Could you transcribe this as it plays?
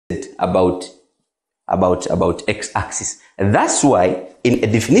about x-axis. That's why in a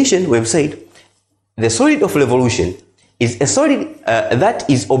definition we've said the solid of revolution is a solid that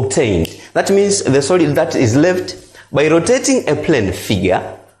is obtained. That means the solid that is left by rotating a plane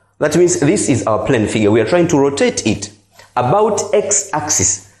figure. That means this is our plane figure. We are trying to rotate it about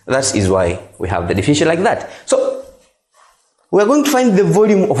x-axis. That is why we have the definition like that. So we are going to find the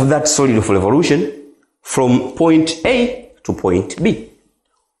volume of that solid of revolution from point A to point B.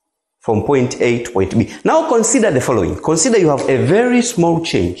 From point A to point B. Now consider the following. Consider you have a very small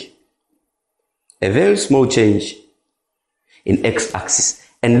change. A very small change in x-axis.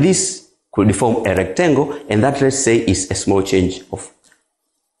 And this could form a rectangle, and that, let's say, is a small change of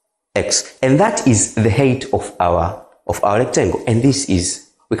x. And that is the height of our rectangle. And this is,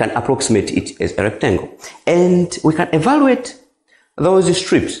 we can approximate it as a rectangle. And we can evaluate those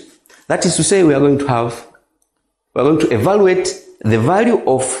strips. That is to say, we are going to evaluate the value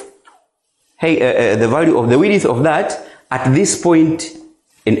of the width of that at this point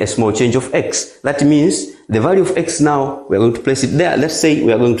in a small change of x. That means the value of x now, we are going to place it there. Let's say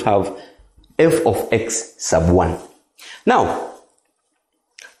we are going to have f of x sub 1. Now,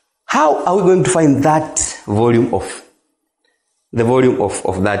 how are we going to find that volume of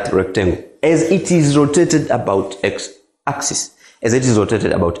that rectangle as it is rotated about x-axis? As it is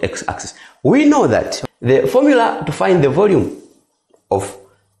rotated about x-axis. We know that the formula to find the volume of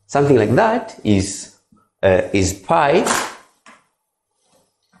something like that is pi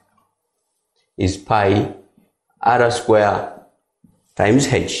r square times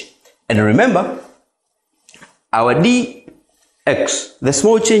h. And remember, our dx, the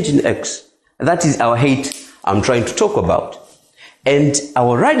small change in x, that is our height I'm trying to talk about. And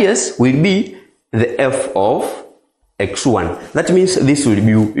our radius will be the f of x1. That means this will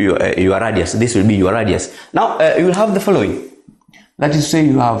be your radius. This will be your radius. Now you will have the following. That is to say,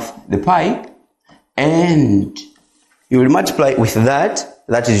 you have the pi, and you will multiply with that.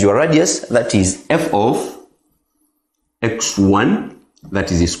 That is your radius. That is f of x1.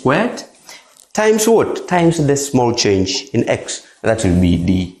 That is squared times what? Times the small change in x. That will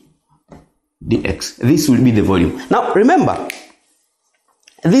be dx. This will be the volume. Now remember,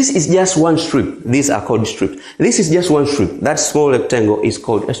 this is just one strip. These are called strips. This is just one strip. That small rectangle is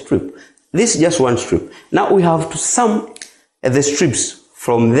called a strip. This is just one strip. Now we have to sum the strips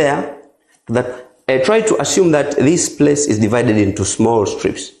from there. Try to assume that this place is divided into small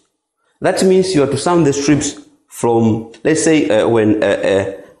strips. That means you have to sum the strips from, let's say,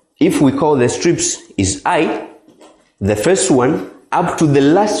 if we call the strips is I, the first one, up to the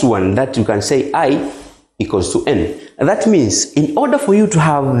last one, that you can say I equals to n. That means in order for you to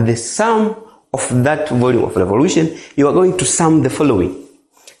have the sum of that volume of revolution, you are going to sum the following: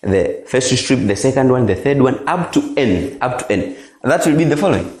 the first strip, the second one, the third one, up to n. That will be the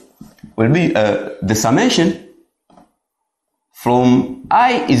following. Will be the summation from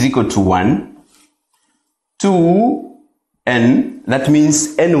I is equal to 1 to n. That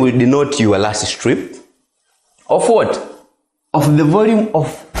means n will denote your last strip of what? Of the volume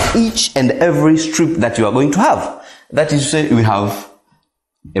of each and every strip that you are going to have. That is to say, we have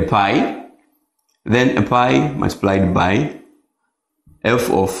a pi, then a pi multiplied by f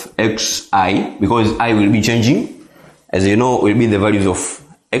of xi, because I will be changing, as you know, will be the values of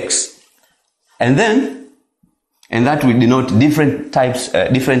x, and that will denote different types,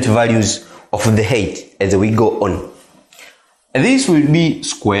 different values of the height as we go on. This will be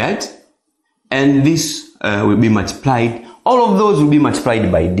squared, and this will be multiplied. All of those will be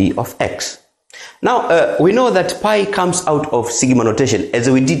multiplied by d of x. Now, we know that pi comes out of sigma notation, as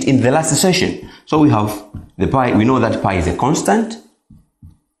we did in the last session. So we have the pi, we know that pi is a constant,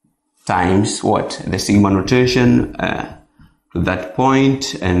 times what? The sigma notation to that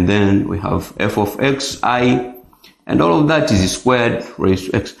point, and then we have f of xi, and all of that is squared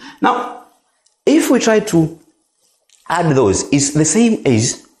raised to x. Now, if we try to add those, it's the same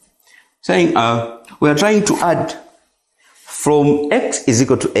as saying we are trying to add from x is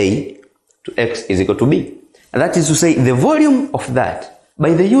equal to a to x is equal to b. And that is to say, the volume of that,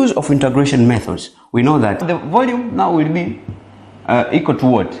 by the use of integration methods, we know that the volume now will be equal to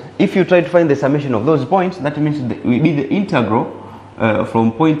what? If you try to find the summation of those points, that means that will be the integral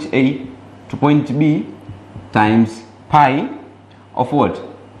from point A to point B times pi of what?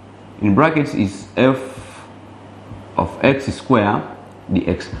 In brackets is f of x square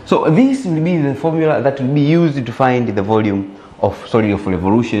dx. So this will be the formula that will be used to find the volume of solid of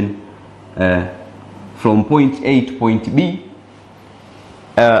revolution from point A to point B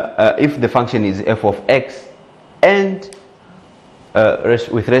if the function is f of x and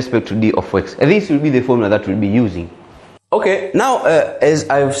with respect to d of x. This will be the formula that we'll be using. Okay, now as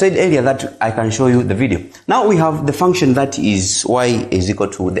I've said earlier that I can show you the video. Now we have the function that is y is equal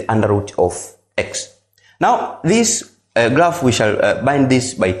to the under root of x. Now this graph, we shall bind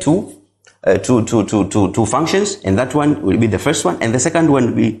this by two functions, and that one will be the first one, and the second one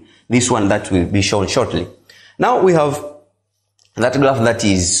will be this one that will be shown shortly. Now we have that graph that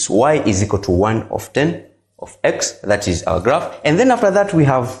is y is equal to 1 of 10 of x, that is our graph, and then after that we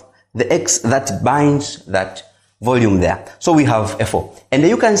have the x that binds that volume there. So we have F4, and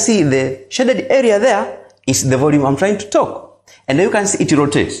you can see the shaded area there is the volume I'm trying to talk, and you can see it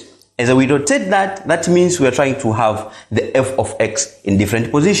rotates. As we rotate that, that means we are trying to have the f of x in different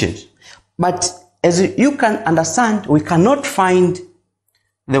positions. But as you can understand, we cannot find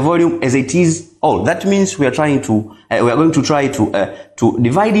the volume as it is all. That means we are trying to we are going to try to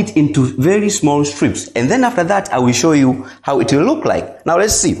divide it into very small strips, and then after that I will show you how it will look like. Now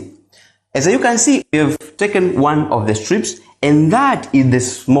let's see. As you can see, we have taken one of the strips, and that is the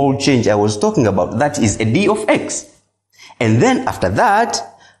small change I was talking about. That is a d of x. And then after that,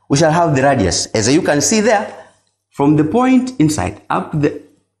 we shall have the radius. As you can see there, from the point inside up to the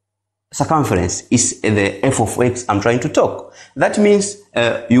circumference is the f of x I'm trying to talk. That means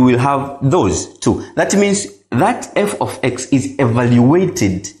you will have those two. That means that f of x is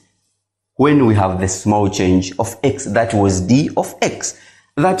evaluated when we have the small change of x, that was d of x.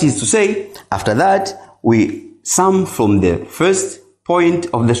 That is to say, after that, we sum from the first point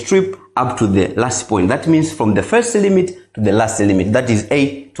of the strip up to the last point. That means from the first limit to the last limit. That is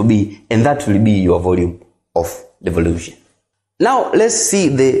A to B, and that will be your volume of devolution. Now, let's see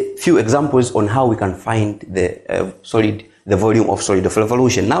the few examples on how we can find the volume of solid of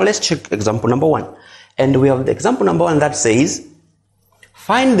revolution. Now, let's check example number 1. And we have the example number 1 that says,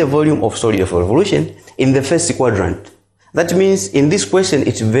 find the volume of solid of revolution in the first quadrant. That means in this question,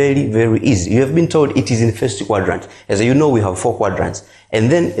 it's very, very easy. You have been told it is in first quadrant. As you know, we have 4 quadrants.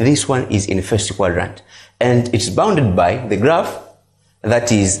 And then this one is in first quadrant. And it's bounded by the graph that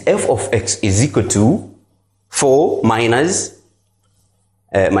is f of x is equal to 4 minus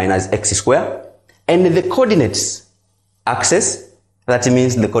x squared. And the coordinates axis, that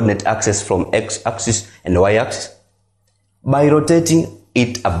means the coordinate axis from x axis and y axis, by rotating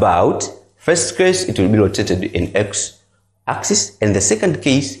it about, first case, it will be rotated in x axis, and the second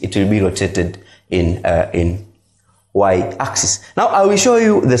case it will be rotated in y-axis. Now I will show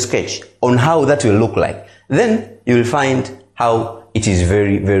you the sketch on how that will look like. Then you will find how it is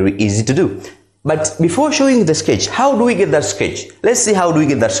very, very easy to do. But before showing the sketch, how do we get that sketch? Let's see how do we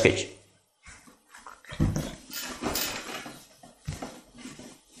get that sketch.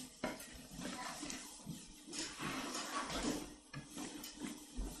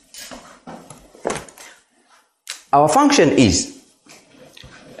 Our function is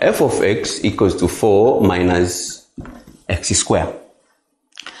f of x equals to 4 minus x squared.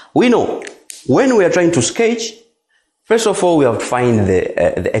 We know when we are trying to sketch, first of all, we have to find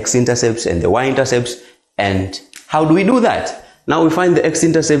the x-intercepts and the y-intercepts. And how do we do that? Now we find the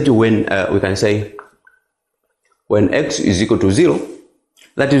x-intercept when we can say when x is equal to 0.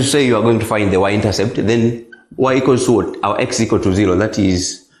 That is to say you are going to find the y-intercept. Then y equals to what? Our x equal to 0. That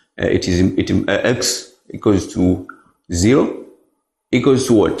is x equals to 0 equals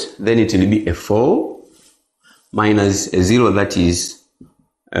to what? Then it will be a 4 minus a 0, that is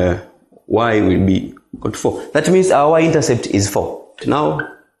y will be equal to 4. That means our y-intercept is 4. Now,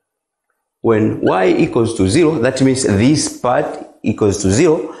 when y equals to 0, that means this part equals to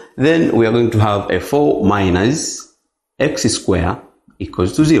 0, then we are going to have a 4 minus x squared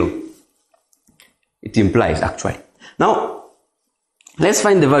equals to 0. It implies actually. Now, let's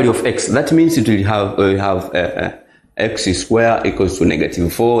find the value of x. That means it will have x squared equals to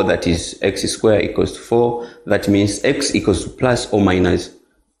negative 4. That is x squared equals to 4. That means x equals to plus or minus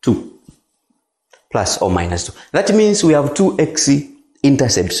 2. Plus or minus 2. That means we have two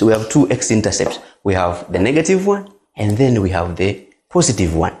x-intercepts. We have two x-intercepts. We have the negative one, and then we have the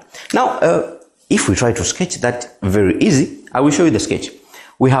positive one. Now, if we try to sketch that very easy, I will show you the sketch.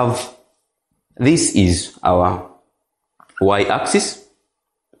 We have, this is our y-axis,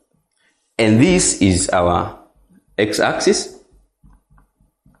 and this is our x-axis.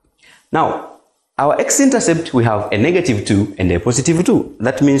 Now, our x-intercept, we have a negative 2 and a positive 2.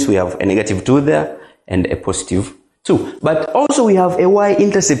 That means we have a negative 2 there and a positive 2. But also we have a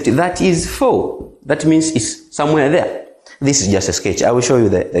y-intercept that is 4. That means it's somewhere there. This is just a sketch. I will show you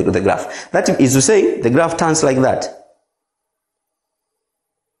the graph. That is to say, the graph turns like that.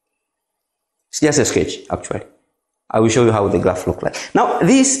 It's just a sketch, actually. I will show you how the graph looks like. Now,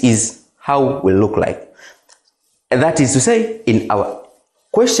 this is how it will look like. And that is to say, in our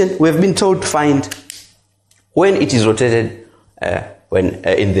question, we have been told to find when it is rotated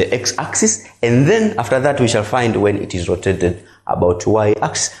in the x-axis, and then after that we shall find when it is rotated about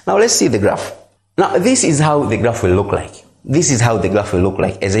y-axis. Now let's see the graph. Now this is how the graph will look like. This is how the graph will look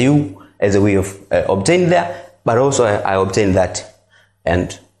like as a way of obtained there, but also I obtained that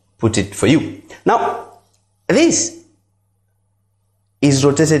and put it for you. Now this is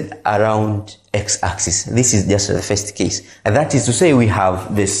rotated around x-axis. This is just the first case, and that is to say we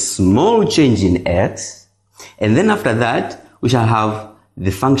have the small change in x, and then after that we shall have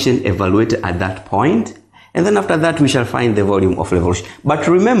the function evaluated at that point, and then after that we shall find the volume of revolution. But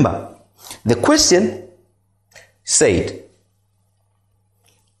remember, the question said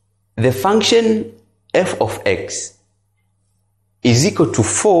the function f of x is equal to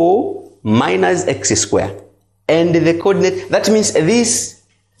 4 minus x squared, and the coordinate, that means this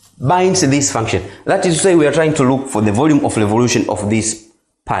binds this function. That is to say we are trying to look for the volume of revolution of this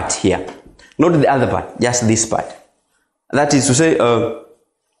part here, not the other part, just this part. That is to say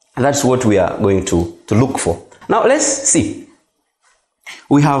that's what we are going to look for. Now let's see.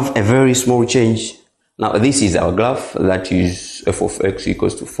 We have a very small change. Now this is our graph, that is f of x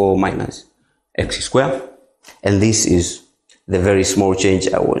equals to 4 minus x squared, and this is the very small change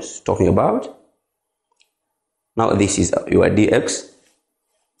I was talking about. Now this is your dx,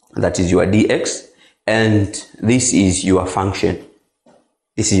 that is your dx, and this is your function.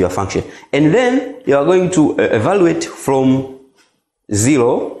 This is your function, and then you are going to evaluate from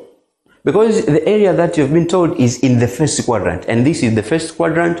 0, because the area that you've been told is in the first quadrant, and this is the first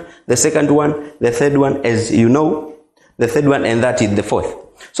quadrant, the second one, the third one, as you know, the third one, and that is the fourth.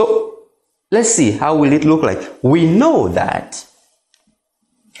 So let's see how will it look like. We know that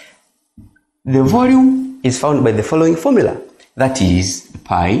the volume is found by the following formula, that is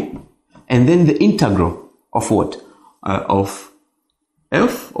pi, and then the integral of what? Of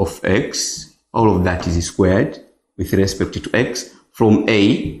f of x, all of that is squared with respect to x, from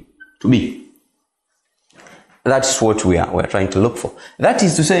a to b. That's what we are trying to look for. That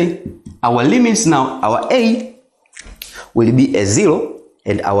is to say, our limits now, our a will be a 0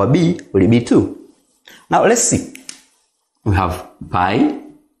 and our b will be 2. Now let's see. We have pi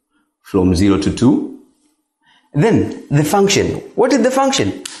from 0 to 2. Then the function. What is the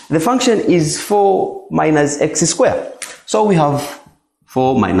function? The function is 4 minus x squared. So we have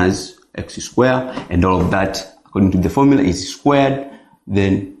 4 minus x squared, and all of that, according to the formula, is squared.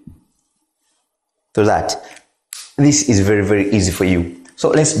 Then to that, this is very, very easy for you. So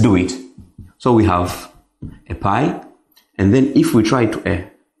let's do it. So we have a pi, and then if we try to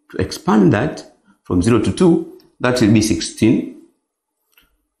expand that from 0 to 2, that will be 16.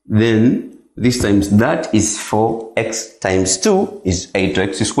 Then this times that is 4x times 2 is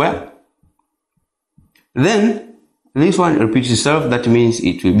 8x squared. Then this one repeats itself. That means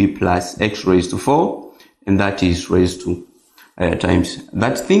it will be plus x raised to 4, and that is raised to times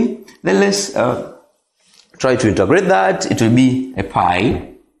that thing. Then let's try to integrate that. It will be a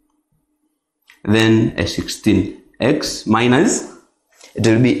pi, then a 16x minus, it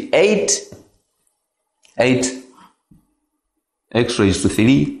will be 8x raised to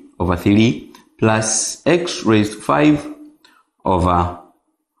 3 over 3 plus x raised to 5 over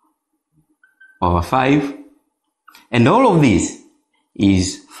 5, and all of this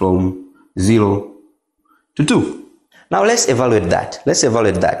is from 0 to 2. Now let's evaluate that.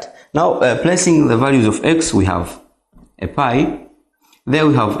 Now placing the values of x, we have a pi, there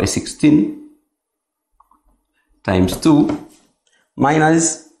we have a 16 times 2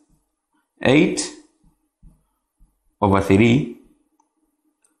 minus 8 over 3,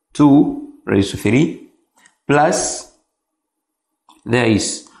 2 raised to 3, plus there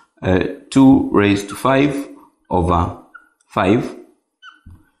is 2 raised to 5 over 5.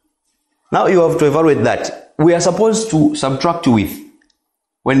 Now you have to evaluate that. We are supposed to subtract with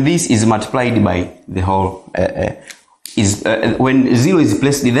when this is multiplied by the whole when 0 is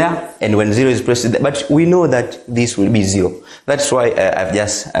placed there and when 0 is placed there, but we know that this will be 0. That's why I've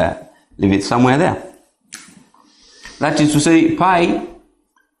just leave it somewhere there. That is to say, pi,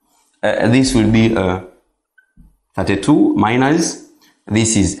 this will be 32 minus,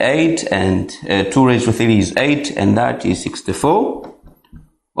 this is 8, and 2 raised to 3 is 8, and that is 64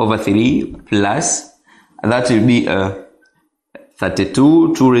 over 3 plus, that will be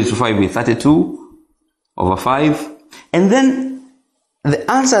 32, 2 raised to 5 is 32 over 5, and then the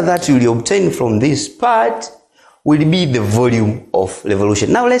answer that you will obtain from this part will be the volume of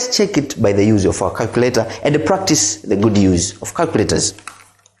revolution. Now let's check it by the use of our calculator and practice the good use of calculators.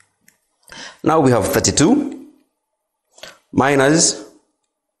 Now we have 32 minus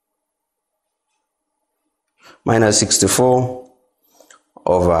 64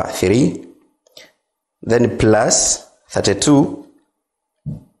 over 3 then plus 32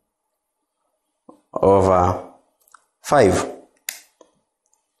 over 5.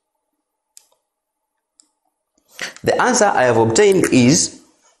 The answer I have obtained is,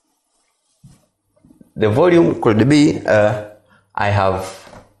 the volume could be, I have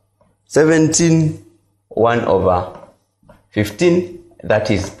 17 1 over 15,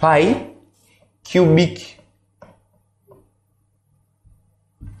 that is pi cubic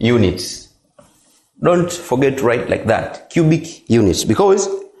units. Don't forget to write like that, cubic units, because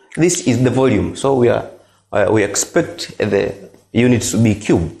this is the volume. So we expect the units to be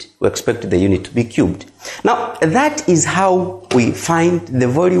cubed. We expect the unit to be cubed. Now, that is how we find the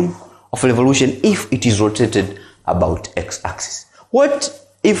volume of revolution if it is rotated about x-axis. What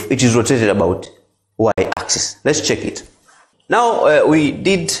if it is rotated about y-axis? Let's check it. Now, we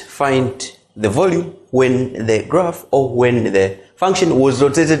did find the volume when the graph or when the function was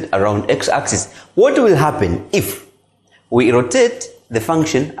rotated around x-axis. What will happen if we rotate the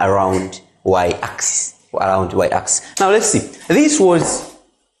function around y-axis? Now let's see. This was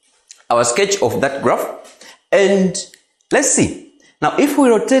our sketch of that graph, and let's see. Now, if we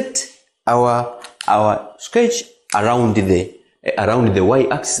rotate our sketch around the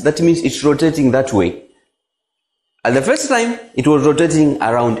y-axis, that means it's rotating that way. At the first time, it was rotating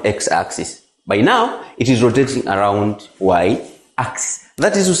around x-axis. By now, it is rotating around y-axis.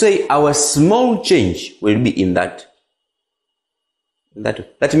 That is to say, our small change will be in that.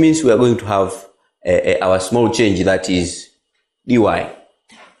 That means we are going to have our small change, that is dy,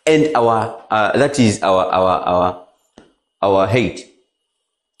 and our that is our height,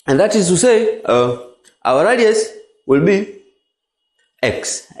 and that is to say our radius will be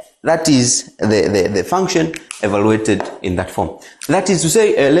x. That is the function evaluated in that form. That is to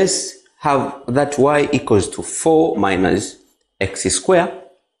say, let's have that y equals to 4 minus x squared.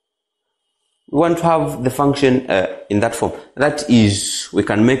 We want to have the function in that form. That is, we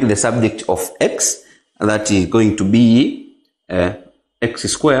can make the subject of x, that is going to be x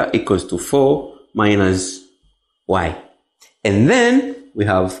squared equals to 4 minus y. And then we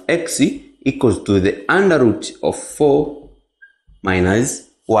have x equals to the under root of 4 minus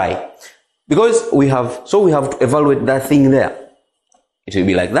y. Because we have to evaluate that thing there. It will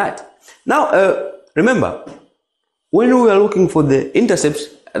be like that. Now, remember, when we are looking for the intercepts,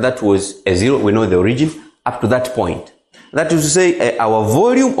 that was a 0, we know the origin up to that point. That is to say, our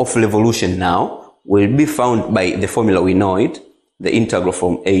volume of revolution now will be found by the formula, we know it, the integral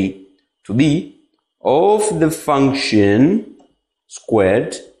from a to b of the function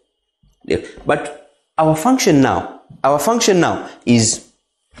squared. But our function now is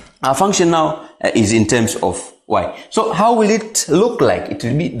in terms of y. So how will it look like? It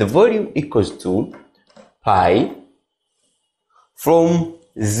will be the volume equals to pi from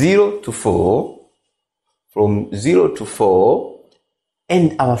 0 to 4,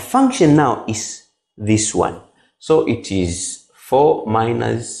 and our function now is this one. So it is 4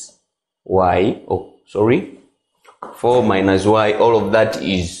 minus y, 4 minus y, all of that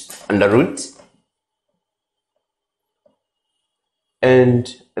is under root,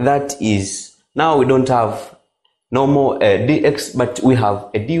 and that is, now we don't have no more dx, but we have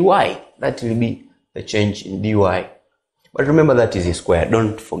a dy. That will be the change in dy. But remember, that is a square.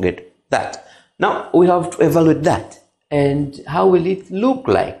 Don't forget that. Now we have to evaluate that. And how will it look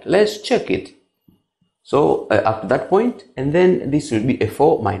like? Let's check it. So up to that point, and then this will be a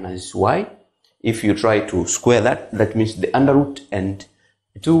 4 minus y. If you try to square that, that means the under root and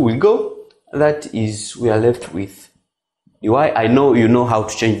 2 will go. That is, we are left with dy. I know you know how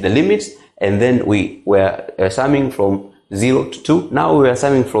to change the limits, and then we were summing from 0 to 2. Now we are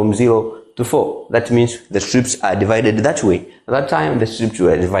summing from 0 to 4. That means the strips are divided that way. At that time, the strips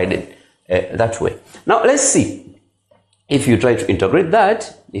were divided that way. Now let's see. If you try to integrate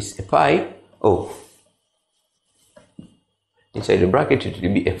that, it's a pi. Inside the bracket, it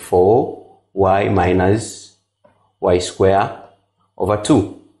will be a 4y minus y squared over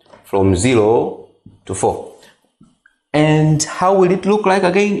 2 from 0 to 4. And how will it look like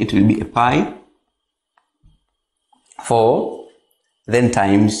again? It will be a pi 4, then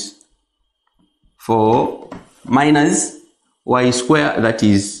times 4 minus y squared, that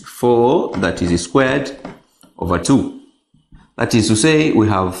is 4, that is squared, over 2. That is to say, we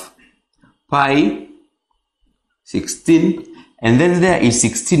have pi 16, and then there is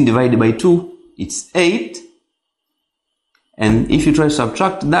 16 divided by 2, it's 8. And if you try to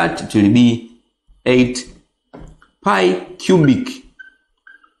subtract that, it will be 8 pi cubic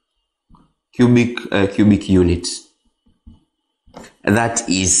units. That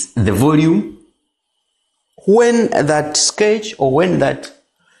is the volume when that sketch or when that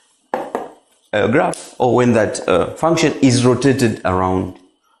graph, or when that function is rotated around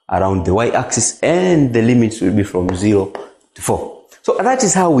the y-axis, and the limits will be from 0 to 4. So that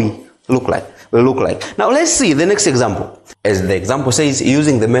is how we look like. Now let's see the next example. As the example says,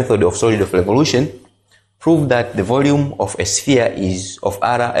 using the method of solid of revolution, prove that the volume of a sphere is of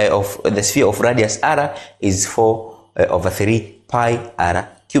the sphere of radius r is 4 over 3 pi r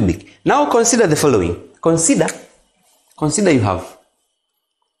cubic. Now consider the following. Consider you have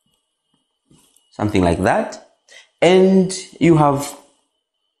something like that, and you have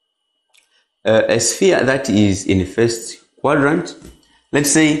a sphere that is in the first quadrant.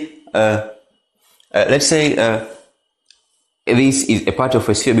 Let's say this is a part of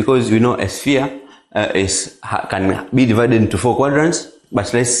a sphere, because we know a sphere can be divided into 4 quadrants,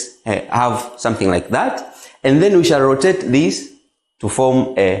 but let's have something like that, and then we shall rotate this to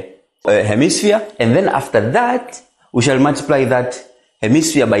form a hemisphere, and then after that we shall multiply that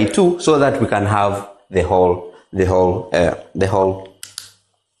hemisphere by 2 so that we can have the whole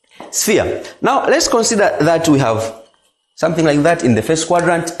sphere. Now let's consider that we have something like that in the first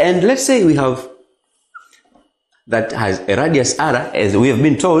quadrant, and let's say we have that has a radius r, as we have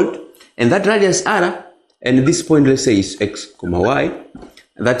been told, and that radius r, and this point, let's say, is x comma y.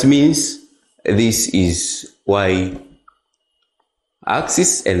 That means this is y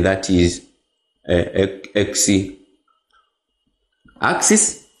axis, and that is x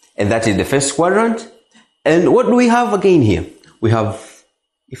axis, and that is the first quadrant. And what do we have again here? We have,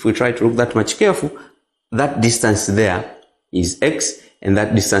 if we try to look that much careful, that distance there is x, and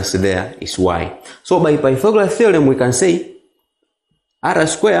that distance there is y. So by Pythagoras theorem, we can say r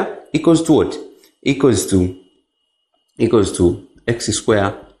square equals to what? Equals to x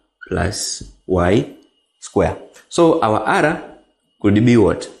square plus y square. So our r could be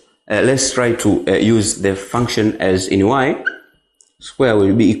what? Let's try to use the function as in y. Square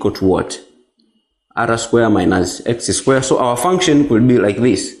will be equal to what? R square minus x square. So our function could be like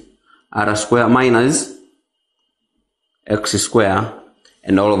this: r square minus x square,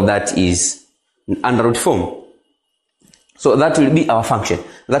 and all of that is in under root form. So that will be our function.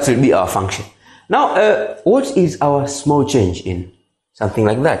 Now, what is our small change in something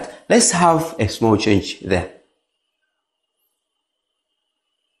like that? Let's have a small change there.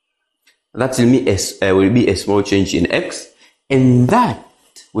 That will be a small change in x, and that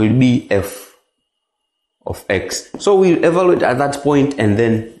will be f of x. So we'll evaluate at that point, and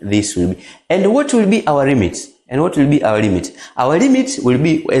then this will be. And what will be our limits? Our limit will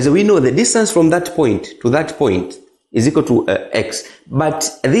be, as we know, the distance from that point to that point is equal to x.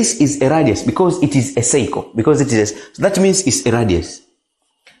 But this is a radius because it is a circle. So that means it's a radius.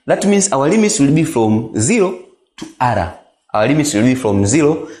 That means our limits will be from 0 to r.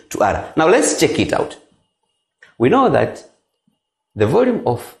 Now let's check it out. We know that the volume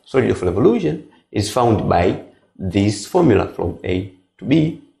of solid of revolution is found by this formula from A to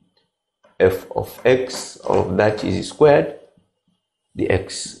B. F of x, all of that is squared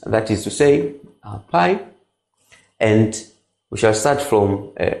dx. That is to say pi, and we shall start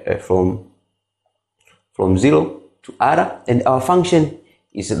from 0 to r, and our function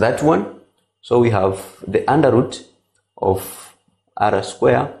is that one. So we have the under root of r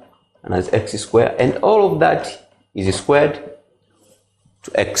square and as x square, and all of that is squared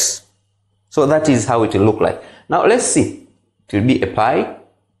to x. So that is how it will look like. Now let's see. It will be a pi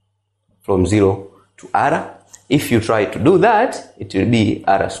from 0 to r. If you try to do that, it will be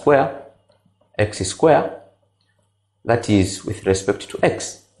r square x square. That is with respect to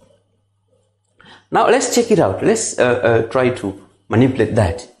x. Now let's check it out. Let's try to manipulate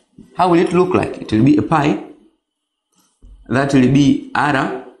that. How will it look like? It will be a pi. That will be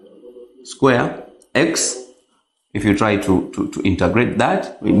r square x. If you try to integrate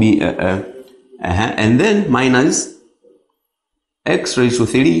that, will be and then minus x raised to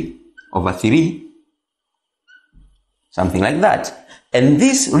 3 over 3, something like that. And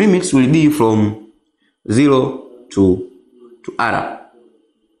these limits will be from 0 to r.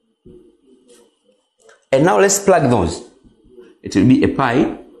 And now let's plug those. It will be a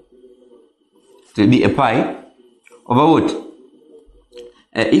pi. Over what?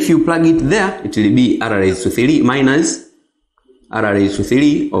 If you plug it there, it will be r raised to 3 minus r raised to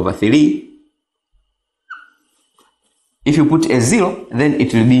 3 over 3. If you put a 0, then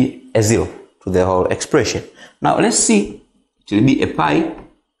it will be a 0 to the whole expression. Now let's see. It will be a pi.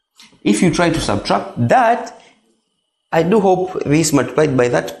 If you try to subtract that, I do hope this multiplied by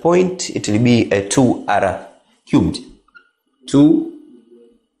that point, it will be a 2r cubed.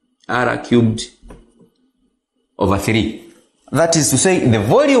 2r cubed over 3. That is to say, the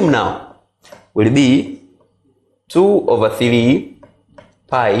volume now will be 2 over 3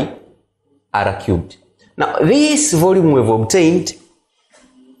 pi r cubed. Now this volume we've obtained,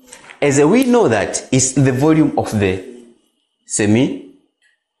 as we know that is the volume of the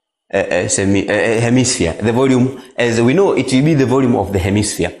hemisphere. The volume, as we know, it will be the volume of the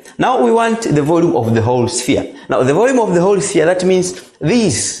hemisphere. Now we want the volume of the whole sphere. Now the volume of the whole sphere, that means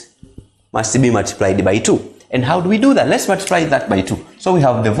this must be multiplied by 2. And how do we do that? Let's multiply that by 2. So we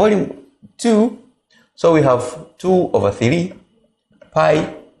have the volume 2. So we have 2 over 3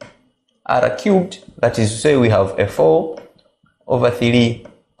 pi r cubed. That is to say we have a 4 over 3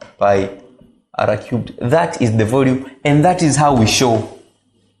 pi r cubed. That is the volume, and that is how we show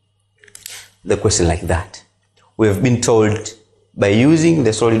the question like that. We have been told by using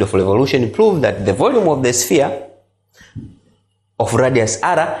the solid of revolution, prove that the volume of the sphere of radius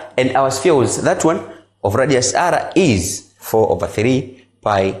r, and our sphere was that one of radius r, is 4 over 3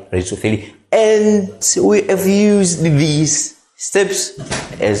 pi raised to 3. And we have used these steps,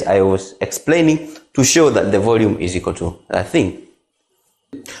 as I was explaining, to show that the volume is equal to that thing.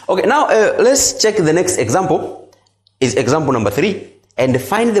 Okay, now let's check the next example. Is example number 3, and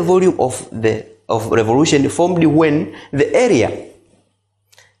find the volume of revolution formed when the area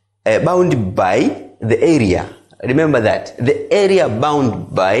bound by the area. Remember that the area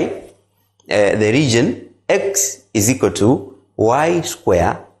bound by the region x is equal to y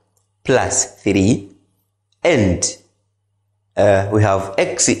square plus 3, and we have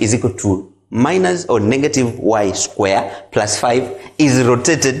x is equal to minus or negative y square plus 5 is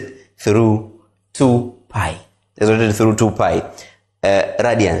rotated through 2 pi. Is rotated through 2 pi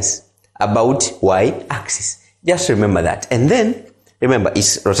radians about y axis. Just remember that. And then remember,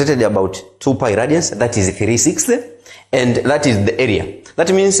 it's rotated about 2 pi radians, that is 3/6, and that is the area.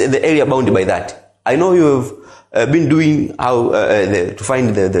 That means the area bounded by that. I know you have been doing how to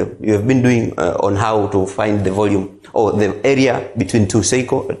find you have been doing on how to find the volume or the area between two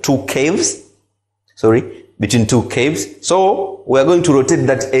caves. Sorry, between 2 caves. So we are going to rotate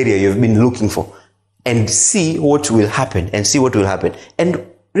that area you have been looking for and see what will happen. And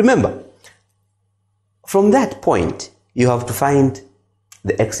remember, from that point, you have to find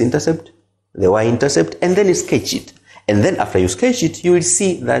the x-intercept, the y-intercept, and then sketch it. And then after you sketch it, you will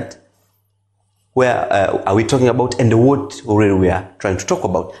see that where are we talking about and what already we are trying to talk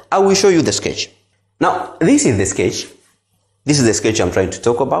about. I will show you the sketch. Now, this is the sketch. This is the sketch I'm trying to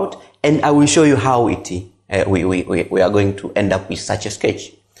talk about, and I will show you how we are going to end up with such a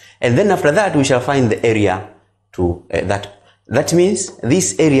sketch. And then after that, we shall find the area to that. That means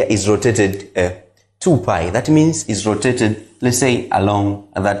this area is rotated 2 pi. That means it's rotated, let's say, along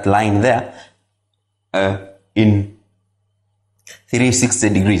that line there in 360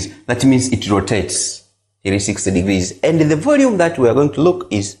 degrees. That means it rotates 360 degrees. And the volume that we are going to look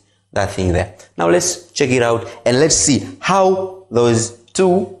is that thing there. Now let's check it out and let's see how those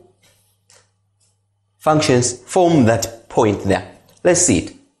two functions form that point there. Let's see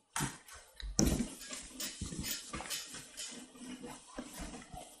it.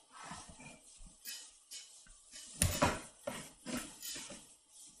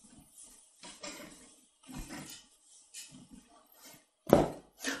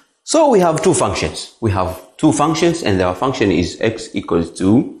 So we have two functions. We have two functions, and our function is x equals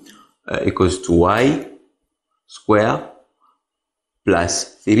to y square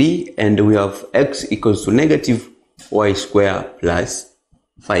plus 3, and we have x equals to negative y square plus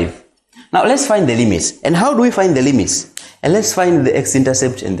 5. Now let's find the limits. And how do we find the limits? And let's find the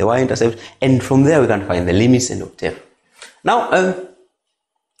x-intercept and the y-intercept, and from there we can find the limits and obtain. Now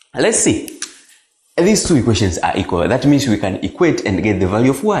let's see. These two equations are equal. That means we can equate and get the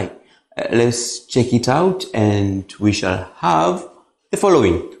value of y. Let's check it out, and we shall have the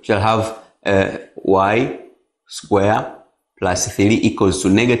following. We shall have y square plus 3 equals to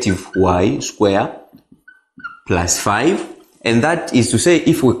negative y square plus 5. And that is to say,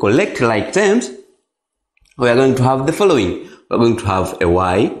 if we collect like terms, we are going to have the following. We are going to have a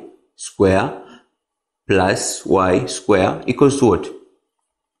y square plus y square equals to what?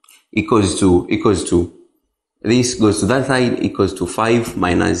 Equals to, this goes to that side, equals to 5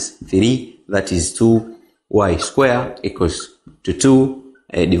 minus 3, that is 2y square equals to 2.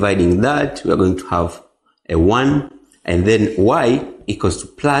 Dividing that, we are going to have a 1, and then y equals to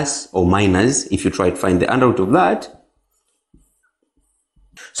plus or minus, if you try to find the under root of that.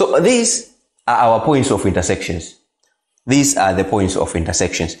 So these are our points of intersections. These are the points of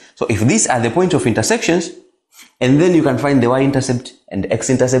intersections. So if these are the points of intersections, and then you can find the y-intercept and the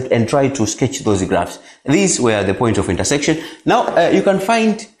x-intercept and try to sketch those graphs. These were the points of intersection. Now you can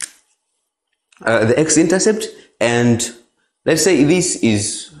find the x-intercept, and let's say this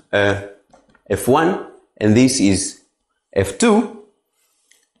is f1 and this is f2.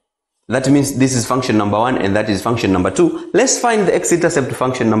 That means this is function number 1 and that is function number 2. Let's find the x-intercept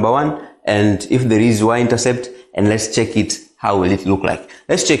function number 1 and if there is y-intercept, and let's check it. How will it look like?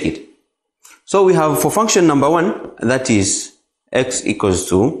 Let's check it. So we have for function number 1, that is x equals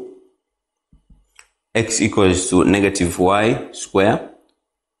to negative y square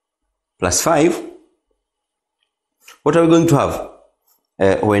plus 5. What are we going to have?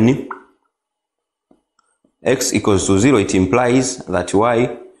 When x equals to 0, it implies that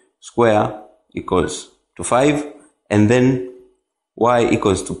y square equals to 5, and then y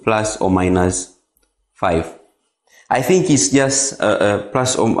equals to plus or minus 5. I think it's just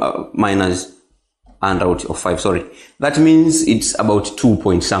plus or minus under root of 5, sorry. That means it's about 2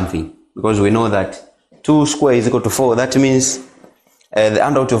 point something, because we know that 2 square is equal to 4. That means the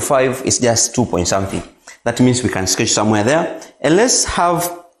under root of 5 is just 2 point something. That means we can sketch somewhere there. And let's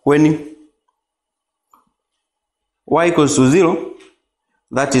have when y equals to 0,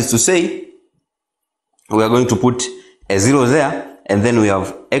 that is to say, we are going to put a 0 there, and then we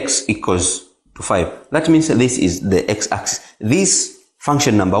have x equals to 5. That means this is the x-axis. This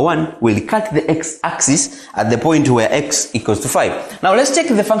function number 1 will cut the x-axis at the point where x equals to 5. Now let's check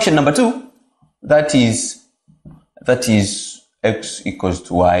the function number 2. That is x equals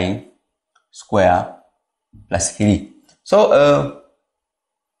to y square plus 3. So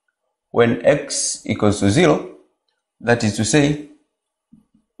when x equals to 0, that is to say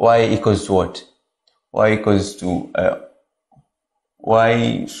y equals to what? Y equals to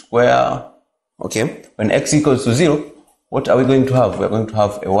y square. Okay, when x equals to 0, what are we going to have? We are going to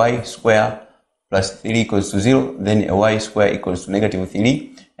have a y square plus 3 equals to 0, then a y square equals to negative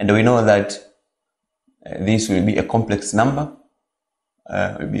 3, and we know that this will be a complex number.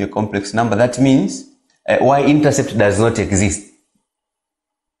 That means y-intercept does not exist.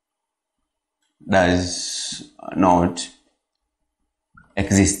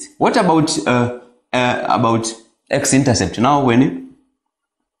 What about x-intercept? Now when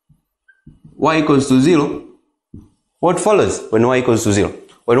y equals to 0, what follows when y equals to 0?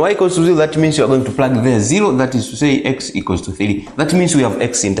 When y equals to 0, that means you are going to plug there 0, that is to say x equals to 3. That means we have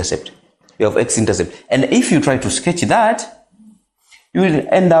x-intercept. And if you try to sketch that, you will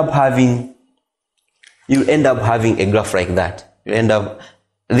end up having a graph like that.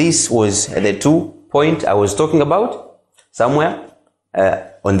 This was the 2 point I was talking about somewhere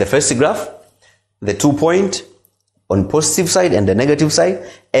on the first graph, the 2 point on positive side and the negative side,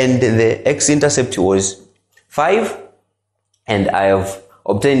 and the x-intercept was 5, and I have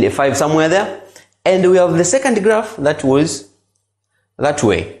obtained a 5 somewhere there. And we have the second graph that was that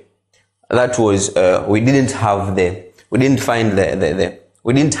way. That was we didn't have the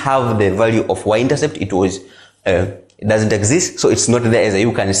value of y-intercept. It doesn't exist, so it's not there, as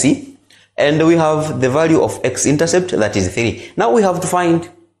you can see. And we have the value of x-intercept, that is 3. Now we have to find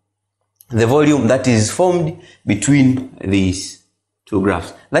the volume that is formed between these two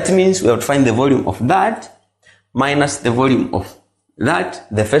graphs. That means we have to find the volume of that minus the volume of that,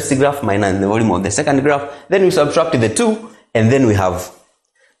 the first graph minus the volume of the second graph. Then we subtract the 2, and then we have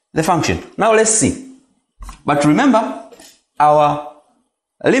the function. Now let's see. But remember, our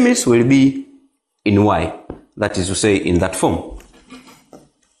limits will be in y, that is to say in that form.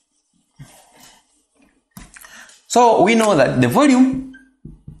 So we know that the volume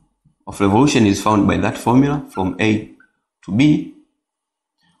of revolution is found by that formula from A to B.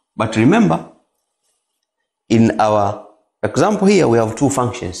 But remember, in our example here, we have 2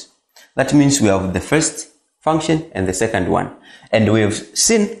 functions. That means we have the first function and the second one. And we have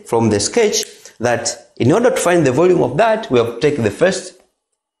seen from the sketch that in order to find the volume of that, we have to take the first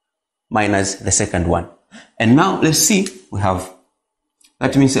minus the second one. And now let's see, we have,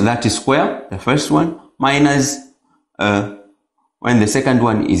 that means that is square, the first one, minus when the second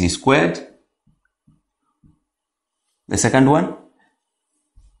one is squared, the second one,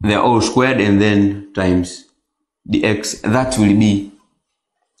 they're all squared, and then times dx, that will be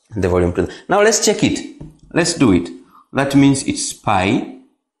the volume. Now let's check it. Let's do it. That means it's pi.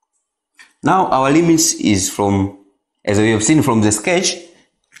 Now our limits is from, as we have seen from the sketch,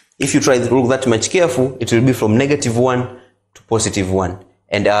 if you try to look that much careful, it will be from -1 to +1.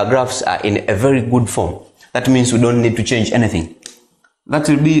 And our graphs are in a very good form. That means we don't need to change anything. That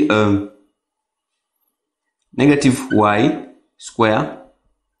will be negative y square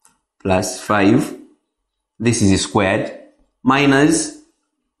plus 5. This is squared minus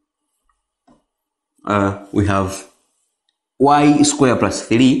we have y square plus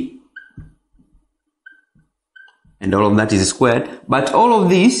 3, and all of that is squared, but all of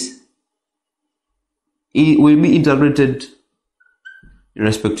this will be integrated in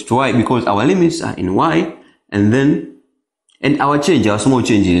respect to y because our limits are in y, and then And our change, our small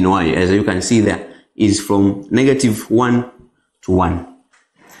change in y, as you can see there, is from -1 to 1.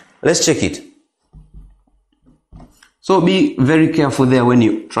 Let's check it. So be very careful there when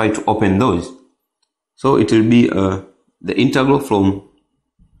you try to open those. So it will be the integral from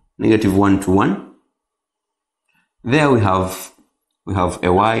 -1 to 1. There we have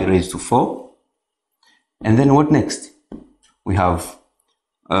a y raised to 4. And then what next? We have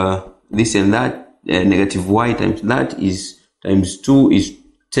this and that, negative y times that is times 2 is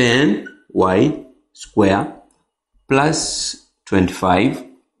 10y square plus 25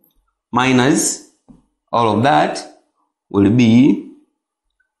 minus all of that will be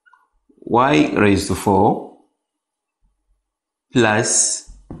y raised to 4 plus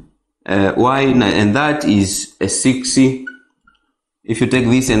y, and that is a 6. If you take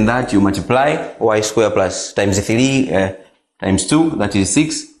this and that, you multiply y square plus times 3 times 2, that is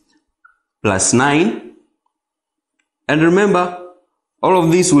 6 plus 9. And remember, all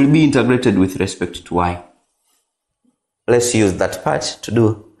of this will be integrated with respect to y. Let's use that part to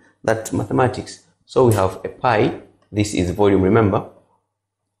do that mathematics. So we have a pi, this is volume, remember.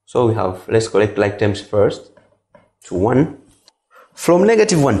 So we have, let's collect like terms first, to 1. From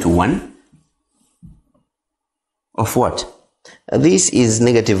 -1 to 1 of what? This is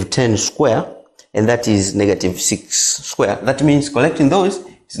 -10 square, and that is -6 square. That means collecting those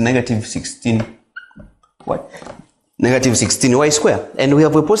is -16, what? -16y square. And we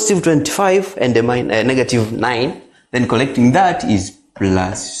have a positive 25 and a -9. Then collecting that is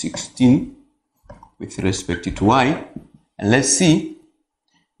plus 16 with respect to y. And let's see,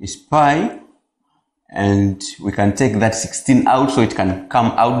 is pi, and we can take that 16 out so it can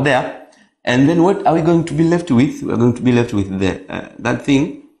come out there. And then what are we going to be left with? We're going to be left with the that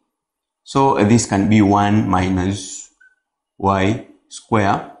thing. So this can be 1 minus y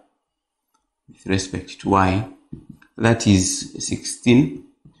square with respect to y. That is 16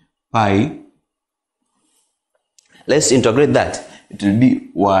 pi. Let's integrate that. It will be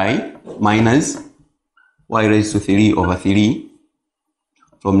y minus y raised to 3 over 3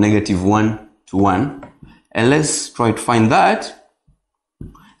 from -1 to 1. And let's try to find that.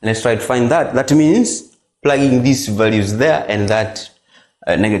 That means plugging these values there and that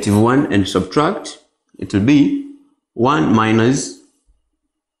 -1 and subtract. It will be 1 minus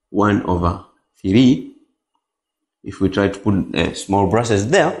 1 over 3. If we try to put small brackets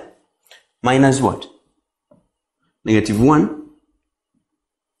there, minus what? -1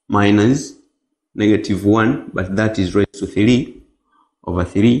 minus -1, but that is raised to 3 over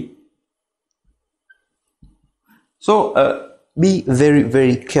 3. So be very,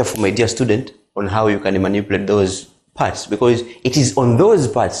 very careful, my dear student, on how you can manipulate those parts, because it is on those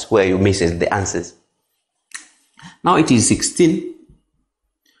parts where you miss the answers. Now it is 16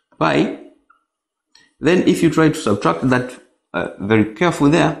 pi. Then if you try to subtract that very careful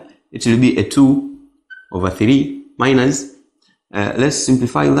there, it will be a 2 over 3 minus, let's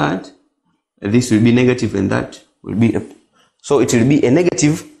simplify that. This will be negative and that will be a, so it will be a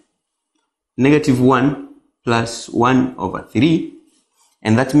 -1 plus 1 over 3,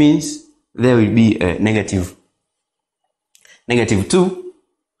 and that means there will be a -2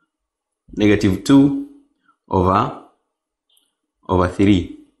 over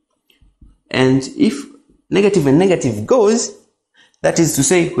 3. And if negative and negative goes, that is to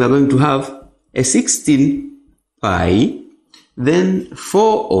say we are going to have a 16 pi, then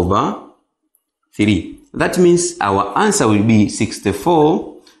 4 over 3. That means our answer will be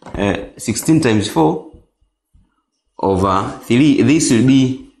 64, 16 times 4 over 3. This will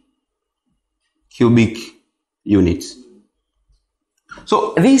be cubic units.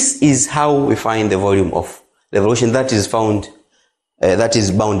 So this is how we find the volume of the evolution that is found, that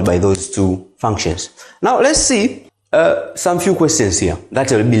is bound by those two functions. Now let's see some few questions here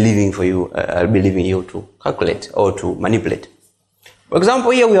that I'll be leaving for you. I'll be leaving you to calculate or to manipulate. For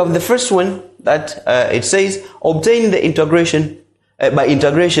example, here we have the first one that it says obtain the integration by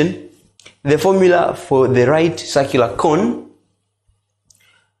integration the formula for the right circular cone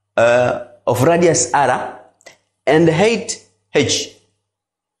of radius r and height h,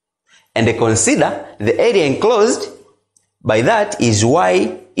 and consider the area enclosed by that is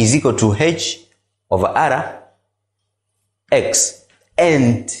y is equal to h over r x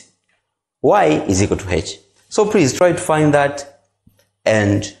and y is equal to h. So please try to find that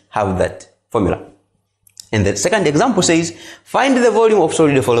and have that formula. And the second example says find the volume of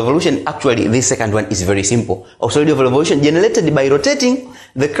solid of evolution. Actually, this second one is very simple. Of solid of evolution generated by rotating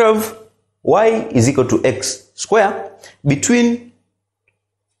the curve y is equal to x square between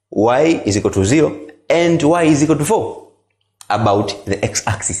y is equal to 0 and y is equal to 4. about the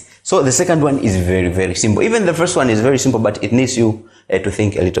x-axis. So the second one is very, very simple. Even the first one is very simple, but it needs you to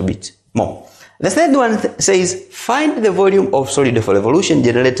think a little bit more. The third one says, find the volume of solid of revolution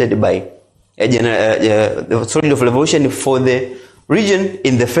generated by the solid of revolution for the region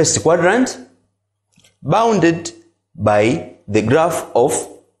in the first quadrant, bounded by the graph of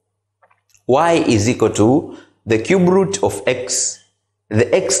y is equal to the cube root of x,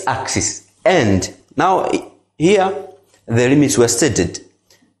 the x-axis. And now here the limits were stated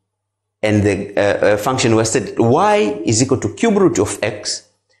and the function was stated. Y is equal to cube root of x,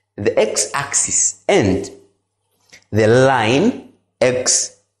 the x-axis, and the line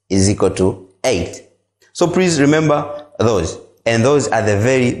x is equal to 8. So please remember those. And those are the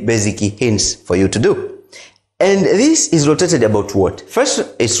very basic hints for you to do. And this is rotated about what? First,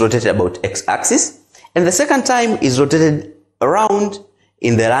 it's rotated about x-axis. And the second time is rotated around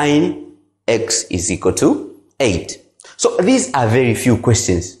in the line x is equal to 8. So these are very few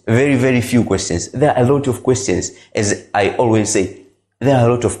questions. Very, very few questions. There are a lot of questions. As I always say, there are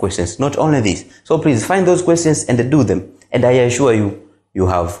a lot of questions. Not only this. So please find those questions and do them. And I assure you, you'll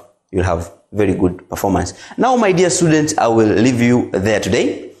have very good performance. Now, my dear students, I will leave you there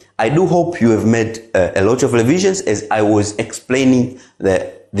today. I do hope you have made a lot of revisions as I was explaining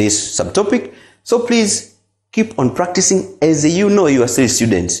this subtopic. So please keep on practicing, as you know you are still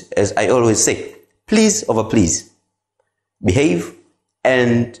students. As I always say, please over please, behave,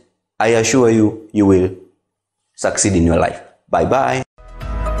 and I assure you, you will succeed in your life. Bye-bye.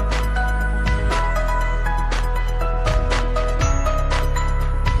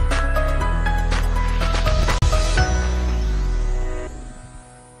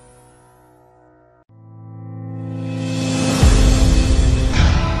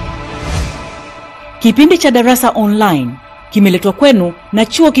 Kipindi cha Darasa Online kimeletwa kwenu na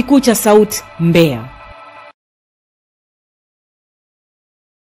Chuo Kikuu cha Sauti Mbeya.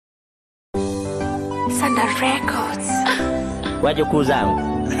 Sanda Records. Wajukuu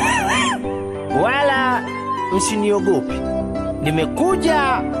zangu, wala msiniogope.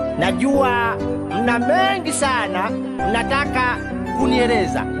 Nimekuja, najua mna mengi sana mnataka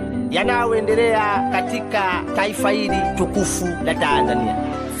kunieleza yanayoendelea katika taifa hili tukufu la Tanzania.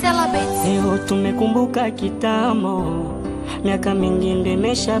 Leo tumekumbuka kitambo, miaka mingi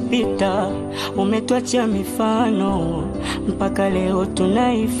imeshapita, umetuachia mifano mpaka leo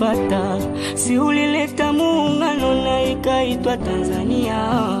tunaifuata. Si ulileta muungano na ikaitwa Tanzania,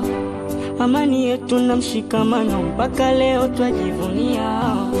 amani yetu na mshikamano mpaka leo twajivunia.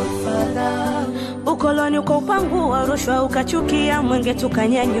 Ukoloni ukopangua, rushwa ukachukia, mwenge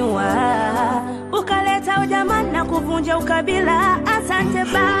tukanyanyua, ukaleta ujamaa na kuvunja ukabila.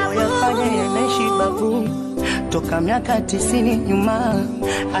 Asante babu. Yafanya yanaishi babu toka miaka 90 nyuma,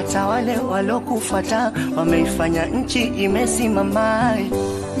 hata wale walokufuata wameifanya nchi imesimama.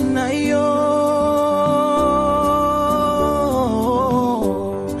 Na hiyo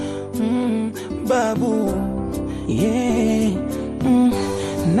babu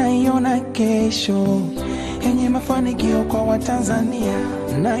naiona kesho yenye mafanikio kwa Watanzania,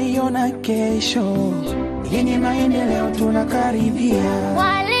 naiona kesho yenye maendeleo tunakaribia.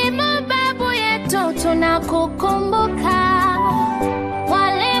 Walimu babu yetu tunakukumbuka,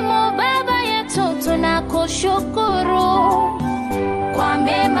 walimu baba yetu tunakushukuru kwa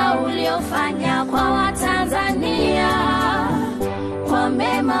mema uliofanya kwa Watanzania, kwa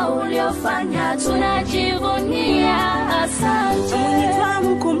mema uliofanya tunajivunia. Asante.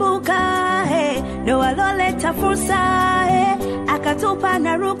 Tunamkumbuka ndo waloleta fursa, akatupa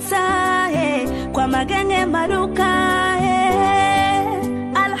na ruksa kwa magenge maduka.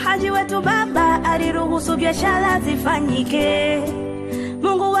 Alhaji wetu baba aliruhusu biashara zifanyike.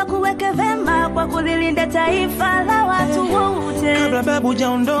 Mungu wakuweke vema kwa kulilinda taifa la watu wote. Kabla babu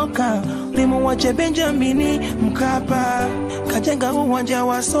jaondoka, limuache Benjamini Mkapa, kajenga uwanja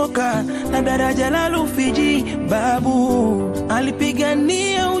wa soka na daraja la Rufiji. Babu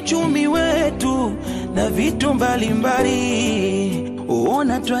alipigania uchumi wetu na vitu mbalimbali,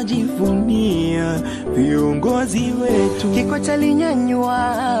 uona twajivunia viongozi wetu. Kikwete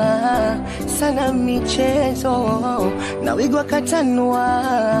alinyanyua sana michezo na Wigwa katanua,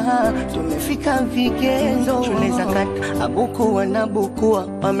 tumefika vigezo. Shule za kata abuku wanabukua,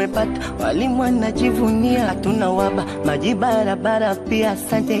 wamepata walimu wanajivunia. Hatuna waba maji barabara pia,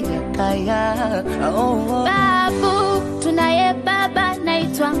 asante ya kaya. Babu, tunaye baba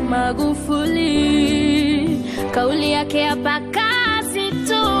naitwa Magufuli, kauli yake hapa kazi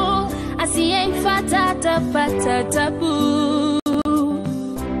tu, asiyeifuata atapata tabu.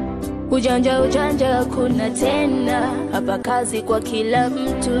 Ujanja kuna tena, hapa kazi kwa kila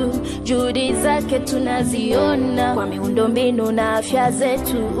mtu, juhudi zake tunaziona kwa miundombinu na afya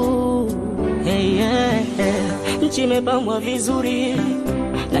zetu. Nchi imepambwa vizuri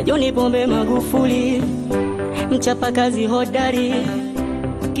na John Pombe Magufuli, mchapa kazi hodari,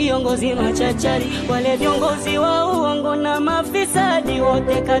 kiongozi machachari, wale viongozi wa uongo na mafisadi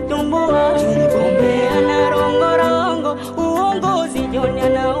wote katumbua. John Pombe ana rongorongo, uongozi John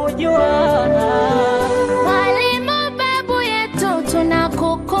anaujua. Walimu babu yetu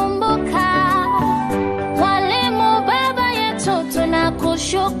tunakukumbuka, walimu baba yetu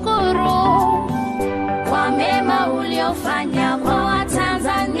tunakushukuru kwa mema uliofanya kwa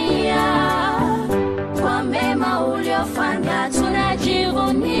Watanzania, kwa mema uliofanya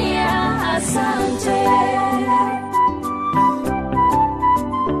tunajivunia. Asante.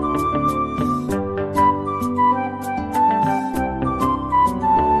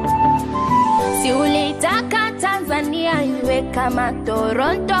 Si ulitaka Tanzania iwe kama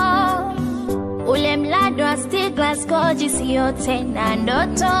Toronto, ule mlado wa Glasgow sio tena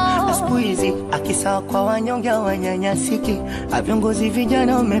ndoto. Siku hizi akisawa kwa wanyonge wanyanyasiki, viongozi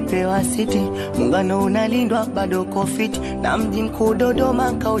vijana umepewa siti, muungano unalindwa bado kofiti, na mji mkuu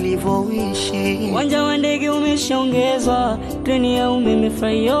Dodoma kaulivoishi. Uwanja wa ndege umeshaongezwa, treni ya umeme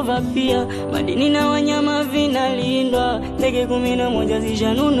flyover pia, madini na wanyama vinalindwa, ndege 11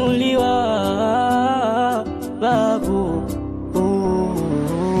 zishanunuliwa. Babu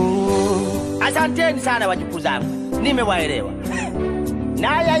Asanteni sana wajukuu zangu, nimewaelewa. Na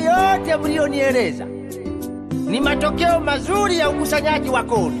haya yote mlionieleza ni matokeo mazuri ya ukusanyaji wa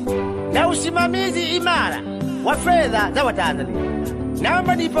kodi na usimamizi imara wa fedha za Watanzania.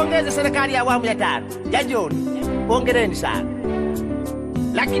 Naomba nipongeze serikali ya awamu ya 5 ya John, hongereni sana.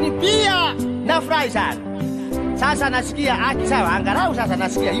 Lakini pia nafurahi sana, sasa nasikia sawa, angalau sasa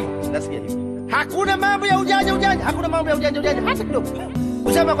nasikia hivyo. Hakuna mambo ya ujanja, hakuna mambo ya ujanja hata kidogo.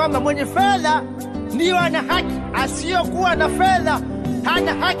 Kusema kwamba mwenye fedha ndio ana haki, asiyokuwa na fedha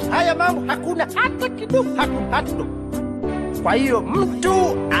hana haki. Haya mambo hakuna hata kidogo, hata kidogo. Kwa hiyo mtu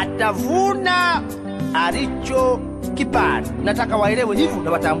atavuna alichokipanda. Nataka waelewe hivyo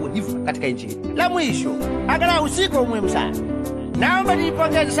na watambue hivyo katika nchi hii. La mwisho, angalau usiku muhimu sana, naomba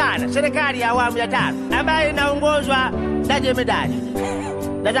nipongeze sana serikali ya awamu ya 5 ambayo inaongozwa na Jemedari,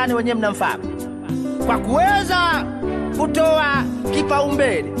 nadhani wenyewe mnamfahamu, kwa kuweza kutoa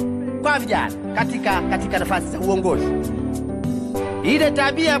kipaumbele kwa vijana katika nafasi za uongozi. Ile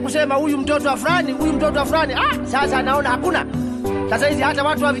tabia kusema huyu mtoto wa fulani, sasa naona hakuna. Sasa hizi hata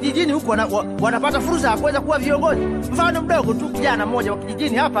watu wa vijijini huko wanapata fursa ya kuweza kuwa viongozi. Mfano mdogo tu, kijana mmoja wa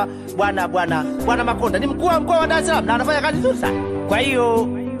kijijini hapa, bwana Makonda ni mkuu wa mkoa wa Dar es Salaam na anafanya kazi nzuri sana. Kwa hiyo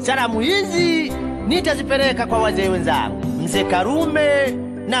salamu hizi nitazipeleka kwa wazee wenzangu, mzee Karume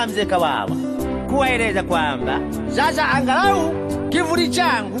na mzee Kawawa, kuwaeleza kwamba sasa angalau kivuli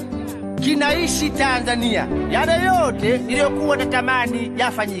changu kinaishi Tanzania. Yale yote niliyokuwa natamani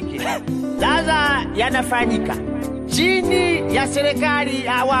yafanyike sasa yanafanyika chini ya serikali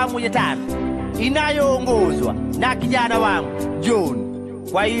ya awamu ya 5 inayoongozwa na kijana wangu John.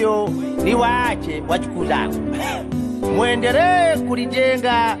 Kwa hiyo niwaache wajukuu zangu, muendelee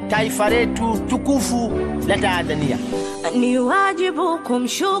kulijenga taifa letu tukufu la Tanzania. Ni wajibu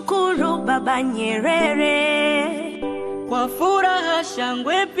kumshukuru Baba Nyerere kwa furaha,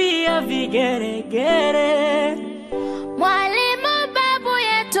 shangwe pia vigeregere. Mwalimu babu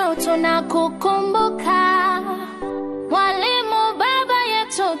yetu tunakukumbuka, mwalimu baba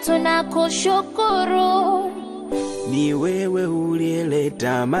yetu tunakushukuru. Ni wewe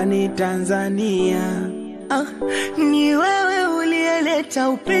uliyeleta amani Tanzania, ni wewe uliyeleta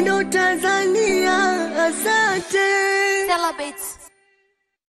upendo Tanzania. Asante. Celebrate.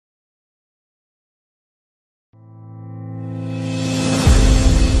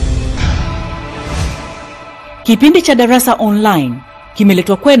 Kipindi cha Darasa Online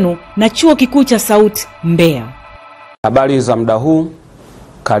kimeletwa kwenu na Chuo Kikuu cha Sauti Mbeya. Habari za muda huu,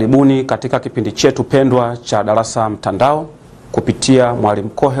 karibuni katika kipindi chetu pendwa cha Darasa Mtandao kupitia Mwalimu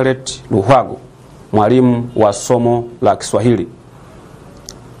Koheret Luhago, mwalimu wa somo la Kiswahili.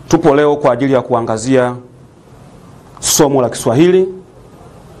 Tupo leo kwa ajili ya kuangazia somo la Kiswahili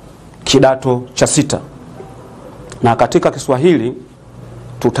kidato cha 6. Na katika Kiswahili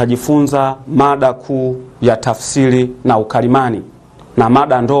tutajifunza mada kuu ya tafsiri na ukalimani na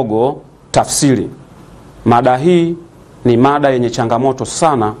mada ndogo tafsiri. Mada hii ni mada yenye changamoto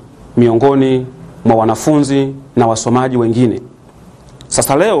sana miongoni mwa wanafunzi na wasomaji wengine.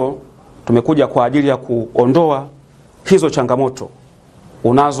 Sasa leo tumekuja kwa ajili ya kuondoa hizo changamoto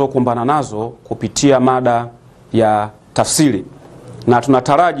unazokumbana nazo kupitia mada ya tafsiri. na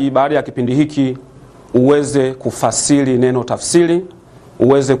tunataraji baada ya kipindi hiki uweze kufasiri neno tafsiri,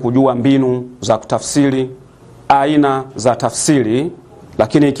 uweze kujua mbinu za kutafsiri, aina za tafsiri,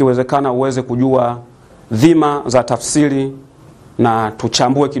 lakini ikiwezekana uweze kujua dhima za tafsiri, na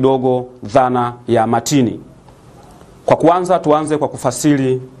tuchambue kidogo dhana ya matini. Kwa kwanza tuanze kwa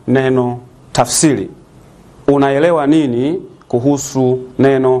kufasiri neno tafsiri. Unaelewa nini kuhusu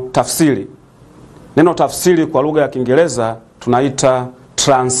neno tafsiri? Neno tafsiri kwa lugha ya Kiingereza tunaita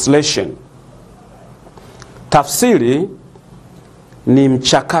translation. Tafsiri ni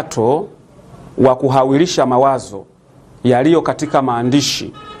mchakato wa kuhawilisha mawazo yaliyo katika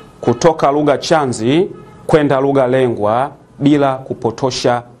maandishi kutoka lugha chanzi kwenda lugha lengwa bila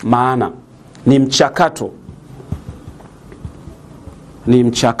kupotosha maana. Ni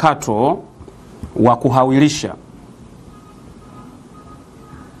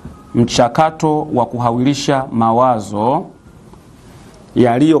mchakato wa kuhawilisha mawazo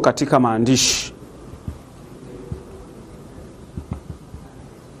yaliyo katika maandishi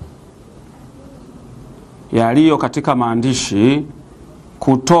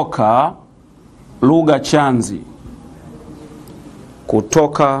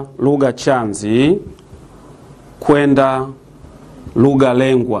kutoka lugha chanzi kwenda lugha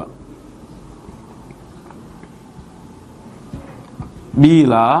lengwa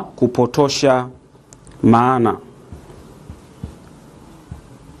bila kupotosha maana.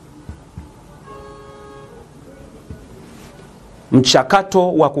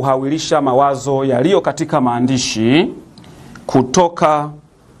 Mchakato wa kuhawilisha mawazo yaliyo katika maandishi kutoka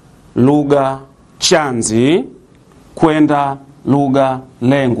lugha chanzi kwenda lugha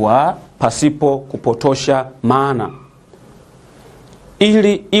lengwa pasipo kupotosha maana.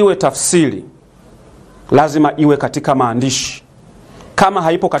 Ili iwe tafsiri lazima iwe katika maandishi. Kama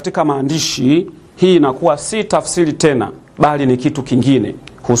haipo katika maandishi, hii inakuwa si tafsiri tena, bali ni kitu kingine,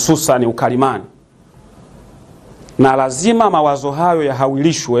 hususan ukalimani. Na lazima mawazo hayo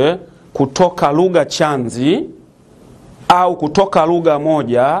yahawilishwe kutoka lugha chanzi au kutoka lugha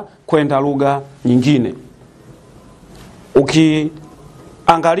moja kwenda lugha nyingine.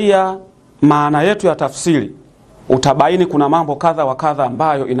 Ukiangalia maana yetu ya tafsiri, utabaini kuna mambo kadha wa kadha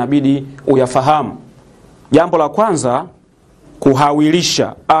ambayo inabidi uyafahamu. Jambo la kwanza,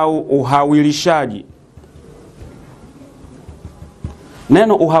 kuhawilisha au uhawilishaji.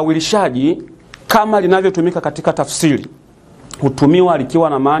 Neno uhawilishaji kama linavyotumika katika tafsiri, hutumiwa likiwa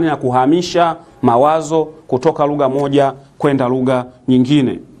na maana ya kuhamisha mawazo kutoka lugha moja kwenda lugha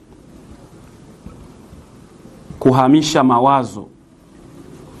nyingine.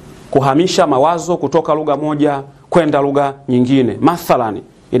 Kuhamisha mawazo kutoka lugha moja kwenda lugha nyingine. Mathalani,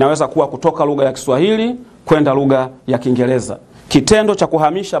 inaweza kuwa kutoka lugha ya Kiswahili kwenda lugha ya Kiingereza. Kitendo cha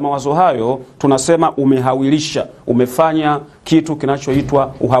kuhamisha mawazo hayo tunasema umehawilisha, umefanya kitu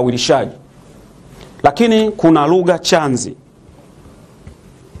kinachoitwa uhawilishaji. Lakini kuna lugha chanzi.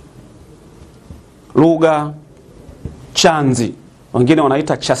 Lugha chanzi, wengine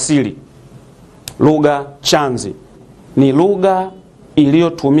wanaita chasili. Lugha chanzi ni lugha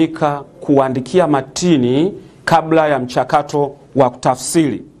iliyotumika kuandikia matini kabla ya mchakato wa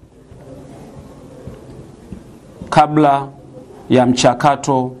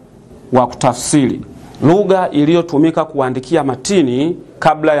kutafsiri. Lugha iliyotumika kuandikia matini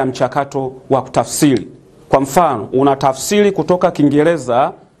kabla ya mchakato wa kutafsiri. Kwa mfano, unatafsiri kutoka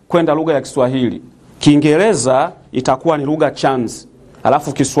Kiingereza kwenda lugha ya Kiswahili. Kiingereza itakuwa ni lugha chanzi,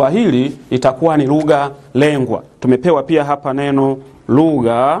 alafu Kiswahili itakuwa ni lugha lengwa. Tumepewa pia hapa neno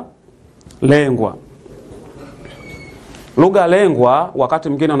lugha lengwa. Lugha lengwa wakati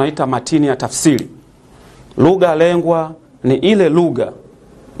mwingine unaita matini ya tafsiri. Lugha lengwa ni ile lugha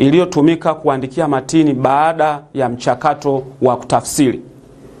iliyotumika kuandikia matini baada ya mchakato wa kutafsiri.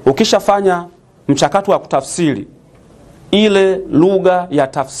 Ukishafanya mchakato wa kutafsiri, ile lugha ya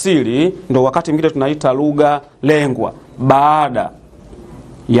tafsiri ndo wakati mwingine tunaita lugha lengwa baada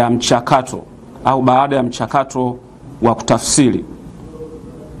ya mchakato wa kutafsiri.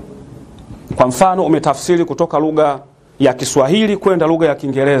 Kwa mfano, umetafsiri kutoka lugha ya Kiswahili kwenda lugha ya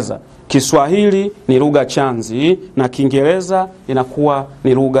Kiingereza. Kiswahili ni lugha chanzi na Kiingereza inakuwa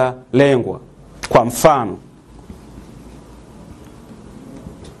ni lugha lengwa. Kwa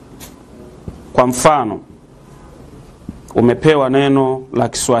mfano,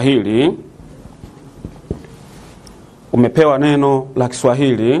 umepewa neno la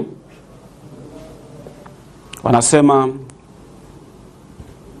Kiswahili, wanasema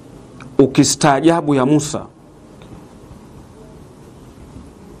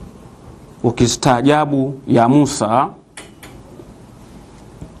ukistaajabu ya Musa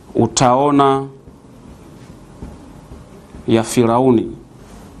utaona ya Firauni.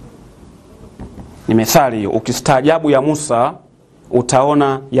 Ni methali hiyo. Ukistaajabu ya Musa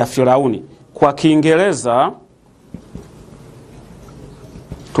utaona ya Firauni. Kwa Kiingereza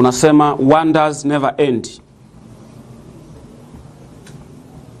tunasema wonders never end.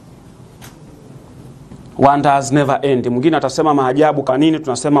 Wonders never end. Mwingine atasema maajabu kanini,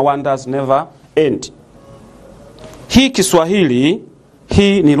 tunasema wonders never end. Hii Kiswahili,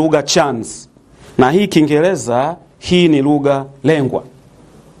 hii ni lugha chanzi, na hii Kiingereza, hii ni lugha lengwa.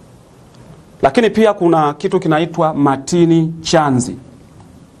 Lakini pia kuna kitu kinaitwa matini chanzi.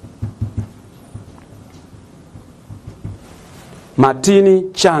 Matini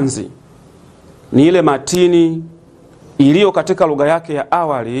chanzi ni ile matini iliyo katika lugha yake ya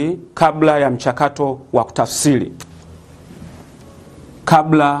awali kabla ya mchakato wa kutafsiri.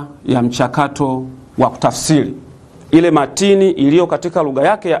 Kabla ya mchakato wa kutafsiri. Ile matini iliyo katika lugha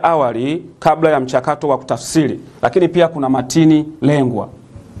yake ya awali kabla ya mchakato wa kutafsiri. Lakini pia kuna matini lengwa.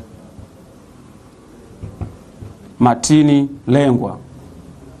 Matini lengwa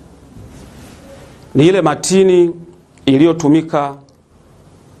ni ile matini iliyotumika,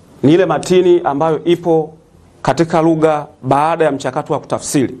 ni ile matini ambayo ipo katika lugha baada ya mchakato wa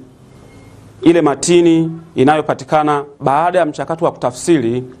kutafsiri. Ile matini inayopatikana baada ya mchakato wa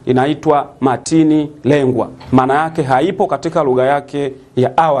kutafsiri inaitwa matini lengwa. Maana yake haipo katika lugha yake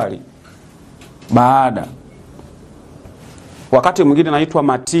ya awali baada. Wakati mwingine inaitwa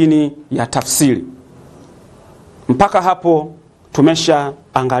matini ya tafsiri. Mpaka hapo tumesha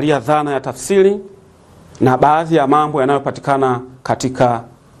angalia dhana ya tafsiri na baadhi ya mambo yanayopatikana katika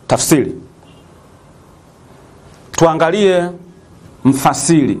tafsiri. Tuangalie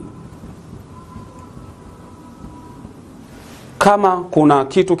mfasiri. Kama kuna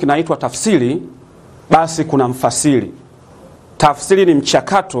kitu kinaitwa tafsiri, basi kuna mfasiri. Tafsiri ni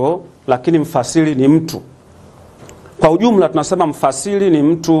mchakato, lakini mfasiri ni mtu. Kwa ujumla tunasema mfasiri ni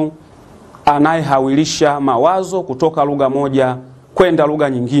mtu anayehawilisha mawazo kutoka lugha moja kwenda lugha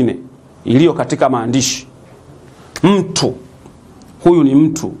nyingine iliyo katika maandishi. Mtu huyu ni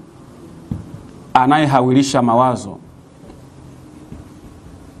mtu anayehawilisha mawazo.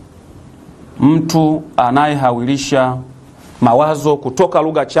 Mtu anayehawilisha mawazo kutoka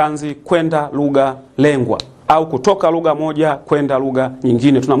lugha chanzi kwenda lugha lengwa, au kutoka lugha moja kwenda lugha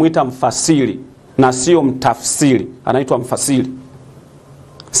nyingine. Tunamuita mfasiri na sio mtafsiri, anaitwa mfasiri.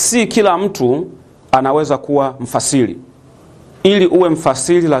 Si kila mtu anaweza kuwa mfasiri. Ili uwe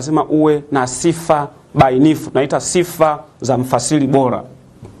mfasiri lazima uwe na sifa bainifu. Tunaita sifa za mfasiri bora.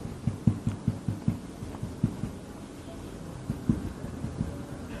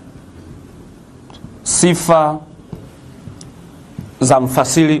 Sifa za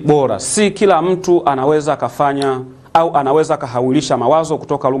mfasiri bora. Si kila mtu anaweza kafanya au anaweza kahawilisha mawazo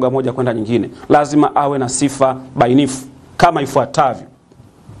kutoka lugha moja kwenda nyingine. Lazima awe na sifa bainifu kama ifuatavyo.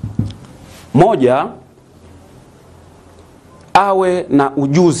 Moja, awe na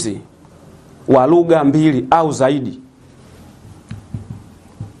ujuzi wa lugha mbili au zaidi.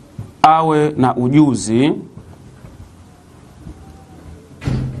 Awe na ujuzi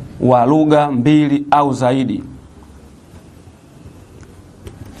wa lugha mbili au zaidi.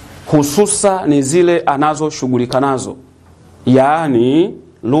 Hususa ni zile anazoshughulika nazo, yaani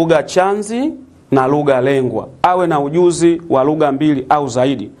lugha chanzi na lugha lengwa. Awe na ujuzi wa lugha mbili au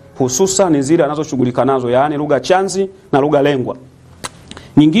zaidi. Hususa ni zile anazoshughulika nazo, yaani lugha chanzi na lugha lengwa.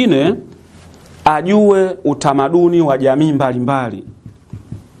 Nyingine, ajue utamaduni wa jamii mbalimbali.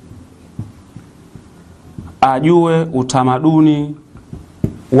 Ajue utamaduni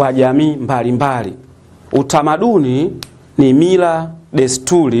wa jamii mbalimbali. Utamaduni ni mila,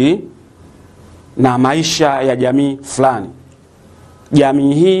 desturi na maisha ya jamii fulani.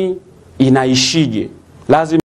 Jamii hii inaishije? Lazima